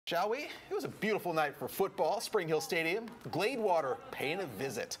shall we? It was a beautiful night for football. Spring Hill Stadium, Gladewater paying a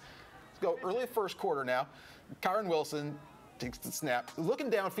visit. Let's go early first quarter now. Kyron Wilson takes the snap,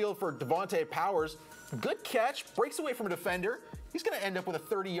 looking downfield for Devontae Powers. Good catch, breaks away from a defender. He's going to end up with a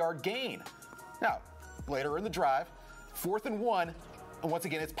 30-yard gain. Now, later in the drive, 4th and 1, and once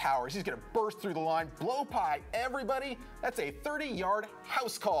again it's Powers. He's going to burst through the line, blow by everybody. That's a 30-yard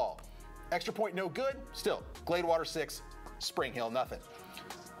house call. Extra point no good. Still, Gladewater 6, Spring Hill nothing.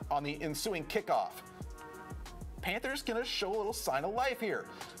 On the ensuing kickoff, Panthers going to show a little sign of life here.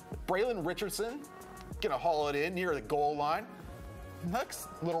 Braylon Richardson going to haul it in near the goal line. Next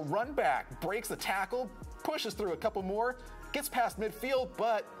little run back, breaks the tackle, pushes through a couple more, gets past midfield,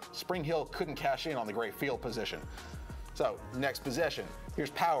 but Spring Hill couldn't cash in on the great field position. So, next possession, here's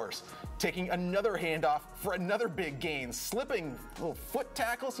Powers taking another handoff for another big gain, slipping little foot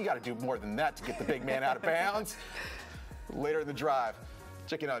tackles. You got to do more than that to get the big man out of bounds. Later in the drive,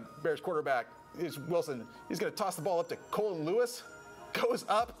 checking out Bears quarterback is Wilson. He's going to toss the ball up to Colin Lewis. Goes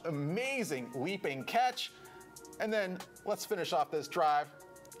up, amazing leaping catch. And then let's finish off this drive.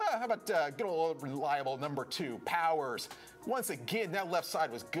 How about good old reliable number 2, Powers. Once again, that left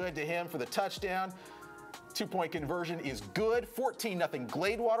side was good to him for the touchdown. 2-point conversion is good. 14-0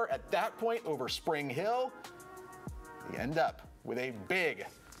 Gladewater at that point over Spring Hill. We end up with a big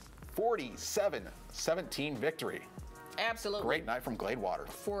 47-17 victory. Absolutely. Great night from Gladewater.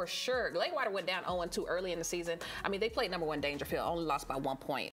 For sure. Gladewater went down 0-2 early in the season. I mean, they played number 1 Dangerfield, only lost by 1 point.